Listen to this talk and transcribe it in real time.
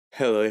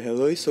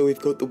Hello, so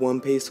we've got the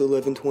One Piece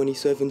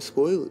 1127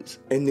 spoilers,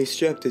 and this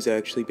chapter's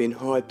actually been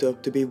hyped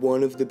up to be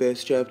one of the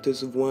best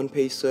chapters of One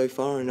Piece so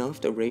far, and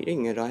after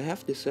reading it I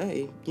have to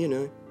say,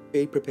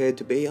 be prepared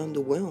to be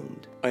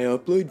underwhelmed. I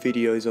upload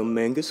videos on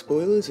manga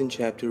spoilers and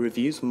chapter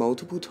reviews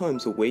multiple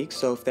times a week,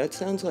 so if that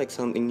sounds like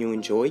something you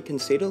enjoy,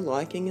 consider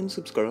liking and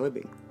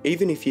subscribing.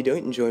 Even if you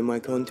don't enjoy my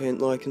content,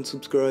 like and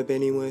subscribe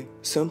anyway.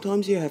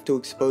 Sometimes you have to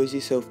expose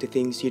yourself to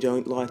things you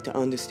don't like to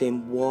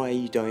understand why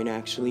you don't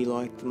actually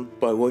like them.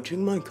 By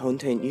watching my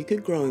content, you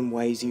could grow in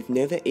ways you've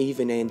never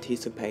even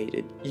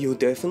anticipated. You'll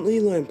definitely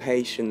learn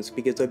patience,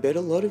 because I bet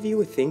a lot of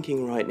you are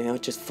thinking right now,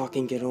 just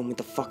fucking get on with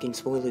the fucking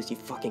spoilers, you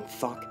fucking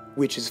fuck.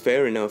 Which is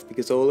fair enough,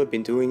 because all I've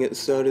been doing at the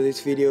start of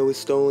this video is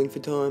stalling for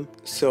time.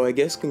 So I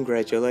guess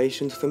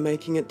congratulations for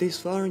making it this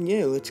far, and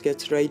yeah, let's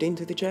get straight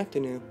into the chapter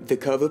now. The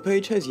cover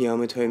page has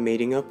Yamato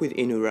meeting up with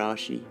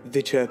Inuarashi.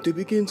 The chapter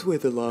begins where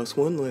the last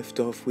one left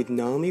off, with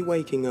Nami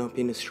waking up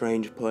in a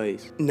strange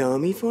place.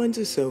 Nami finds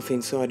herself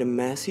inside a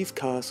massive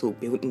castle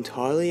built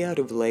entirely out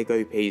of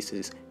Lego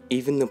pieces.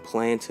 Even the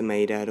plants are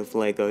made out of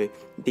Lego.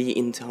 The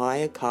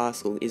entire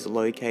castle is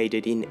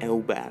located in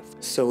Elbaf,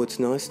 so it's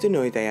nice to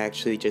know they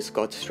actually just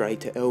got straight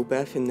to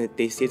Elbaf and that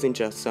this isn't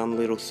just some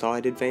little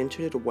side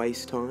adventure to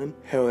waste time.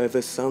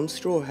 However, some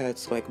Straw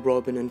Hats like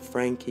Robin and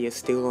Frankie are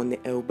still on the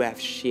Elbaf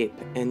ship,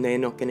 and they're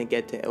not going to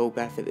get to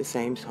Elbaf at the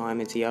same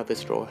time as the other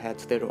Straw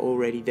Hats that are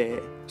already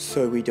there.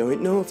 So we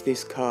don't know if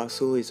this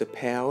castle is a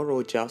power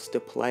or just a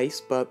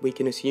place, but we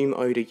can assume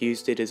Oda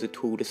used it as a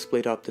tool to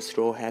split up the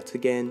Straw Hats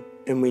again.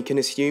 And we can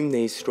assume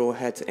these Straw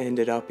Hats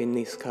ended up in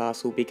this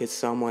castle because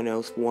someone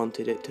else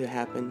wanted it to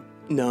happen.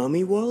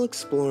 Nami, while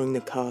exploring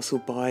the castle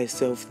by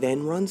herself,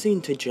 then runs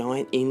into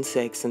giant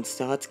insects and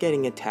starts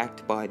getting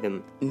attacked by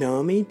them.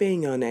 Nami,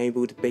 being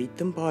unable to beat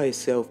them by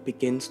herself,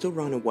 begins to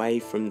run away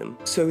from them.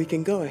 So we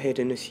can go ahead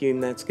and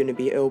assume that's going to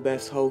be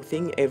Elbaf's whole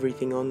thing.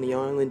 Everything on the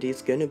island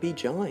is going to be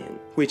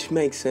giant. Which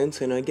makes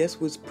sense, and I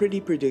guess was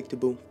pretty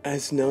predictable.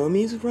 As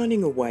Nami's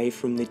running away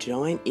from the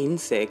giant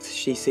insects,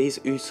 she sees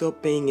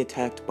Usopp being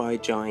attacked by a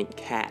giant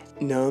cat.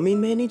 Nami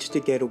managed to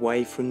get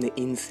away from the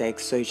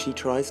insects, so she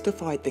tries to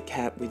fight the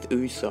cat with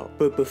Usopp,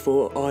 but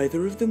before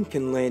either of them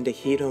can land a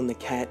hit on the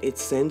cat, it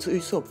sends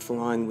Usopp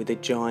flying with a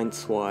giant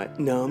swipe.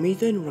 Nami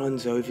then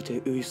runs over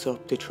to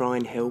Usopp to try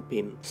and help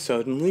him.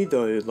 Suddenly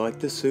though, like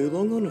the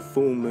Sulong on a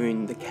full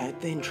moon, the cat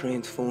then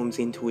transforms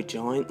into a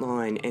giant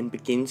lion and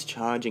begins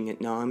charging at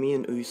Nami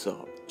and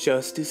Usopp.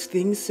 Just as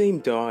things seem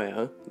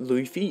dire,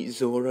 Luffy,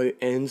 Zoro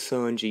and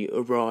Sanji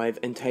arrive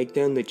and take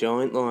down the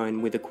giant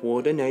lion with a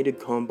coordinated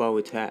combo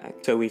attack.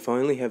 So we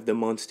finally have the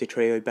monster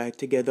trio back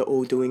together,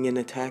 all doing an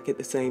attack at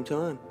the same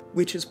time.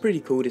 Which is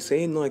pretty cool to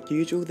see, and like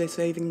usual they're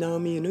saving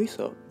Nami and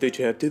Usopp. The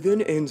chapter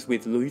then ends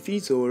with Luffy,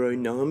 Zoro,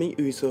 Nami,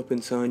 Usopp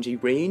and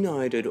Sanji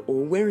reunited,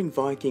 all wearing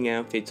Viking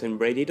outfits and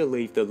ready to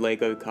leave the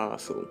Lego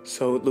castle.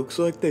 So it looks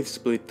like they've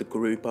split the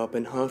group up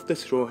and half the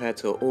Straw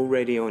Hats are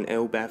already on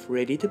Elbaf,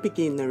 ready to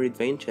begin their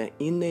adventure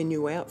in their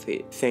new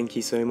outfit. Thank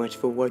you so much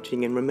for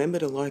watching, and remember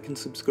to like and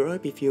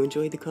subscribe if you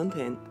enjoy the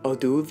content. I'll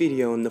do a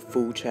video on the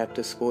full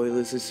chapter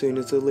spoilers as soon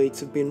as the leaks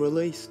have been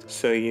released.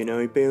 So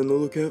be on the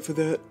lookout for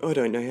that. I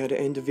don't know how to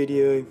end a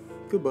video.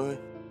 Goodbye.